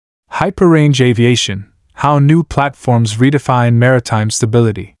Hyperrange Aviation: How New Platforms Redefine Maritime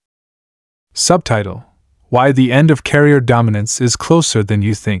Stability. Subtitle: Why the End of Carrier Dominance is Closer Than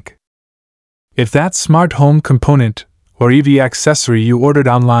You Think. If that smart home component or EV accessory you ordered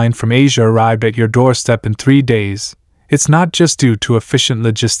online from Asia arrived at your doorstep in 3 days, it's not just due to efficient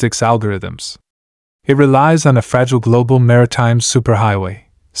logistics algorithms. It relies on a fragile global maritime superhighway,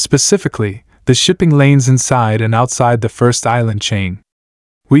 specifically the shipping lanes inside and outside the first island chain.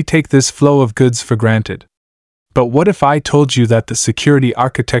 We take this flow of goods for granted. But what if I told you that the security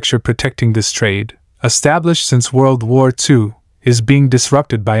architecture protecting this trade, established since World War II, is being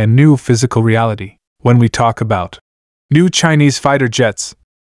disrupted by a new physical reality? When we talk about new Chinese fighter jets,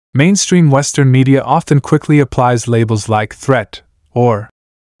 mainstream Western media often quickly applies labels like threat or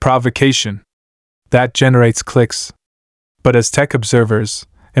provocation. That generates clicks. But as tech observers,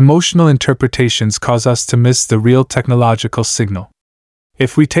 emotional interpretations cause us to miss the real technological signal.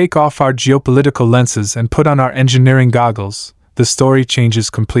 If we take off our geopolitical lenses and put on our engineering goggles, the story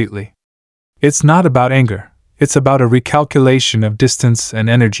changes completely. It's not about anger, it's about a recalculation of distance and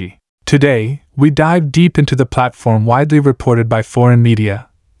energy. Today, we dive deep into the platform widely reported by foreign media,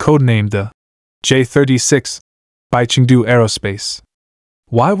 codenamed the J-36 by Chengdu Aerospace.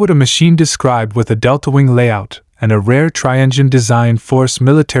 Why would a machine described with a delta-wing layout and a rare tri-engine design force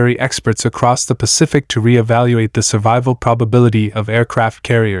military experts across the Pacific to re-evaluate the survival probability of aircraft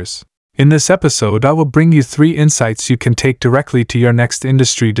carriers? In this episode, I will bring you 3 insights you can take directly to your next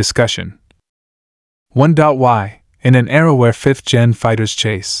industry discussion. 1. Why, in an era where 5th-gen fighters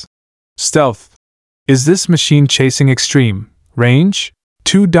chase stealth, is this machine chasing extreme range?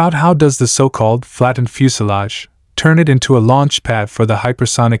 2. How does the so-called flattened fuselage turn it into a launch pad for the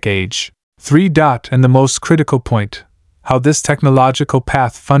hypersonic age? 3. And the most critical point, how this technological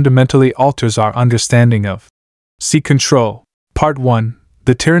path fundamentally alters our understanding of sea control. Part 1.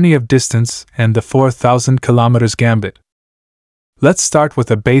 The Tyranny of Distance and the 4,000 kilometers Gambit. Let's start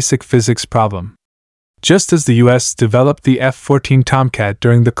with a basic physics problem. Just as the US developed the F-14 Tomcat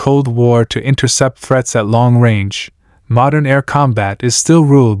during the Cold War to intercept threats at long range, modern air combat is still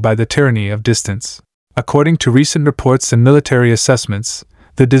ruled by the tyranny of distance. According to recent reports and military assessments,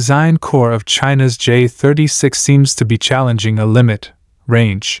 the design core of China's J-36 seems to be challenging a limit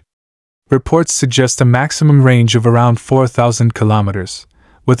range. Reports suggest a maximum range of around 4,000 kilometers,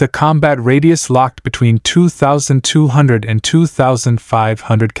 with a combat radius locked between 2,200 and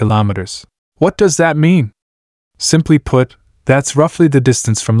 2,500 kilometers. What does that mean? Simply put, that's roughly the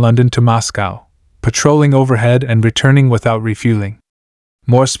distance from London to Moscow, patrolling overhead and returning without refueling.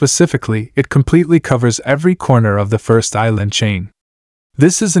 More specifically, it completely covers every corner of the first island chain.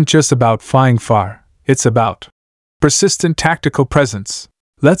 This isn't just about flying far, it's about persistent tactical presence.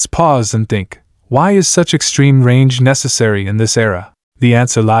 Let's pause and think, why is such extreme range necessary in this era? The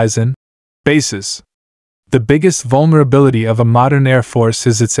answer lies in bases. The biggest vulnerability of a modern air force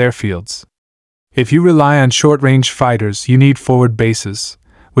is its airfields. If you rely on short-range fighters, you need forward bases,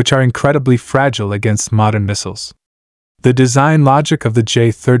 which are incredibly fragile against modern missiles. The design logic of the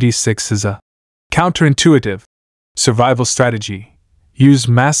J-36 is a counterintuitive survival strategy. Use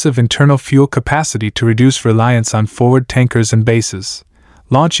massive internal fuel capacity to reduce reliance on forward tankers and bases,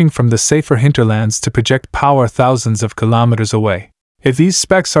 launching from the safer hinterlands to project power thousands of kilometers away. If these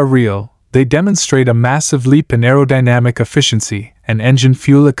specs are real, they demonstrate a massive leap in aerodynamic efficiency and engine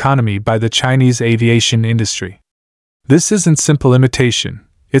fuel economy by the Chinese aviation industry. This isn't simple imitation,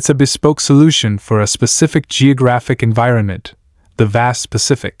 it's a bespoke solution for a specific geographic environment, the vast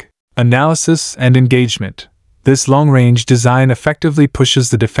Pacific. Analysis and engagement. This long-range design effectively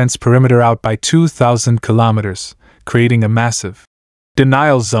pushes the defense perimeter out by 2,000 kilometers, creating a massive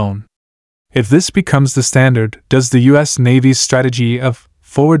denial zone. If this becomes the standard, does the US Navy's strategy of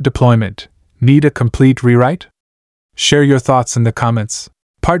forward deployment need a complete rewrite? Share your thoughts in the comments.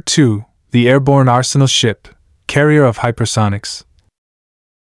 Part 2. The Airborne Arsenal Ship, Carrier of Hypersonics.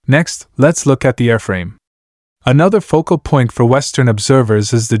 Next, let's look at the airframe. Another focal point for Western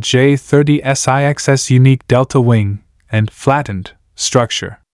observers is the J-36's unique delta wing and flattened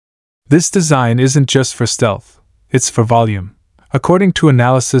structure. This design isn't just for stealth, it's for volume. According to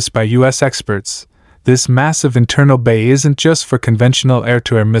analysis by US experts, this massive internal bay isn't just for conventional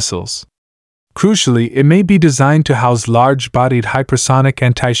air-to-air missiles. Crucially, it may be designed to house large-bodied hypersonic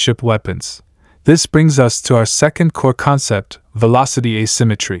anti-ship weapons. This brings us to our second core concept, velocity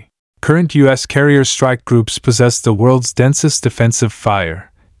asymmetry. Current US carrier strike groups possess the world's densest defensive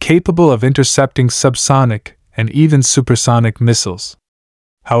fire, capable of intercepting subsonic and even supersonic missiles.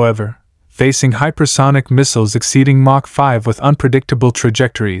 However, facing hypersonic missiles exceeding Mach 5 with unpredictable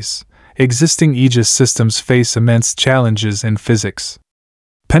trajectories, existing Aegis systems face immense challenges in physics.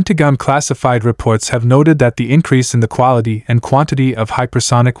 Pentagon classified reports have noted that the increase in the quality and quantity of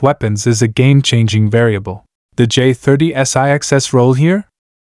hypersonic weapons is a game-changing variable. The J-30SIX's role here?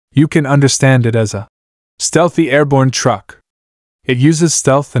 You can understand it as a stealthy airborne truck. It uses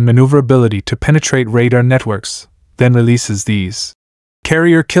stealth and maneuverability to penetrate radar networks, then releases these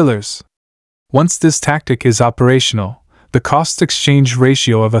carrier killers. Once this tactic is operational, the cost-exchange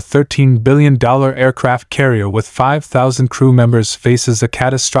ratio of a $13 billion aircraft carrier with 5,000 crew members faces a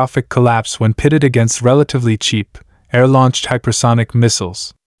catastrophic collapse when pitted against relatively cheap, air-launched hypersonic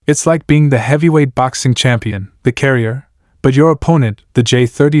missiles. It's like being the heavyweight boxing champion, the carrier, but your opponent, the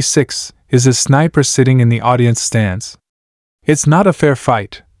J-36, is a sniper sitting in the audience stands. It's not a fair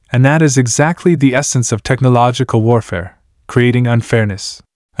fight, and that is exactly the essence of technological warfare, creating unfairness.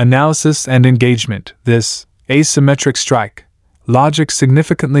 Analysis and engagement. This asymmetric strike logic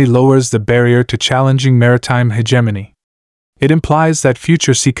significantly lowers the barrier to challenging maritime hegemony. It implies that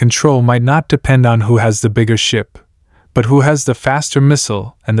future sea control might not depend on who has the bigger ship, but who has the faster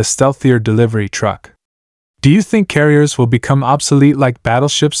missile and the stealthier delivery truck. Do you think carriers will become obsolete like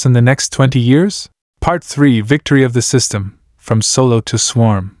battleships in the next 20 years? Part 3: Victory of the System, from Solo to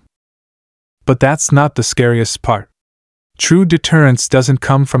Swarm. But that's not the scariest part. True deterrence doesn't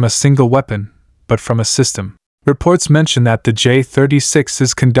come from a single weapon, but from a system. Reports mention that the J-36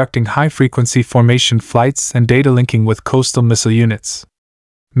 is conducting high-frequency formation flights and data linking with coastal missile units.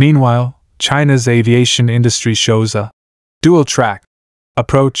 Meanwhile, China's aviation industry shows a dual-track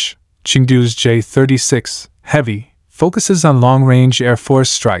approach. Chengdu's J-36, Heavy, focuses on long-range Air Force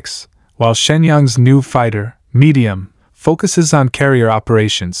strikes, while Shenyang's new fighter, Medium, focuses on carrier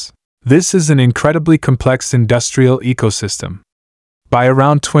operations. This is an incredibly complex industrial ecosystem. By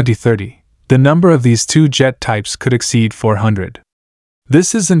around 2030, the number of these two jet types could exceed 400.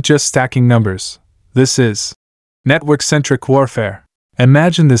 This isn't just stacking numbers, this is network-centric warfare.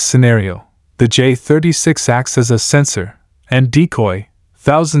 Imagine this scenario. The J-36 acts as a sensor and decoy,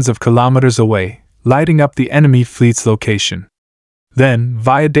 thousands of kilometers away, lighting up the enemy fleet's location. Then,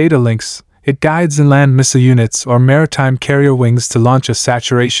 via data links, it guides inland missile units or maritime carrier wings to launch a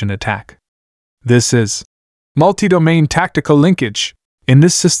saturation attack. This is multi-domain tactical linkage. In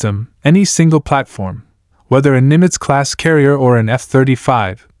this system, any single platform, whether a Nimitz-class carrier or an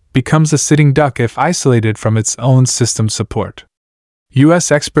F-35, becomes a sitting duck if isolated from its own system support.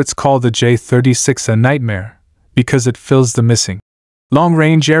 U.S. experts call the J-36 a nightmare because it fills the missing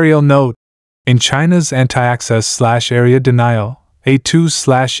long-range aerial node. In China's anti-access/area denial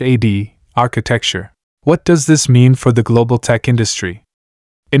A2/AD architecture, what does this mean for the global tech industry?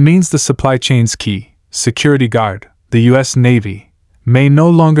 It means the supply chain's key security guard, the U.S. Navy, may no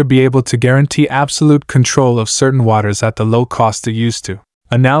longer be able to guarantee absolute control of certain waters at the low cost it used to.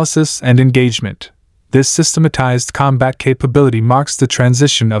 Analysis and engagement. This systematized combat capability marks the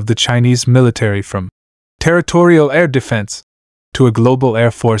transition of the Chinese military from territorial air defense to a global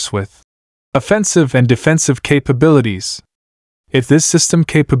air force with offensive and defensive capabilities. If this system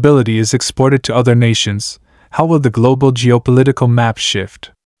capability is exported to other nations, how will the global geopolitical map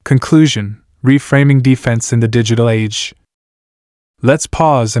shift? Conclusion: reframing defense in the digital age. Let's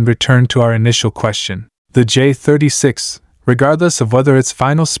pause and return to our initial question. The J-36, regardless of whether its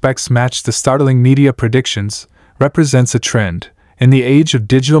final specs match the startling media predictions, represents a trend. In the age of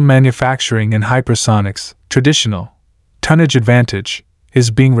digital manufacturing and hypersonics, traditional tonnage advantage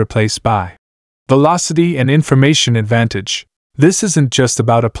is being replaced by velocity and information advantage. This isn't just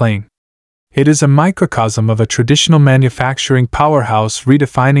about a plane. It is a microcosm of a traditional manufacturing powerhouse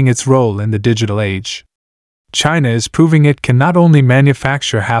redefining its role in the digital age. China is proving it can not only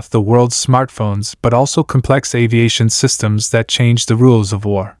manufacture half the world's smartphones but also complex aviation systems that change the rules of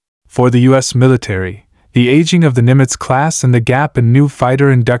war. For the U.S. military, the aging of the Nimitz class and the gap in new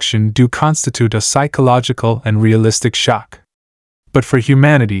fighter induction do constitute a psychological and realistic shock. But for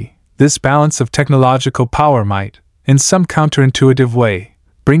humanity, this balance of technological power might, in some counterintuitive way,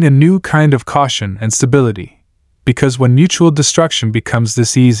 bring a new kind of caution and stability. Because when mutual destruction becomes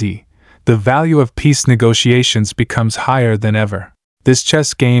this easy, the value of peace negotiations becomes higher than ever. This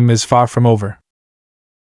chess game is far from over.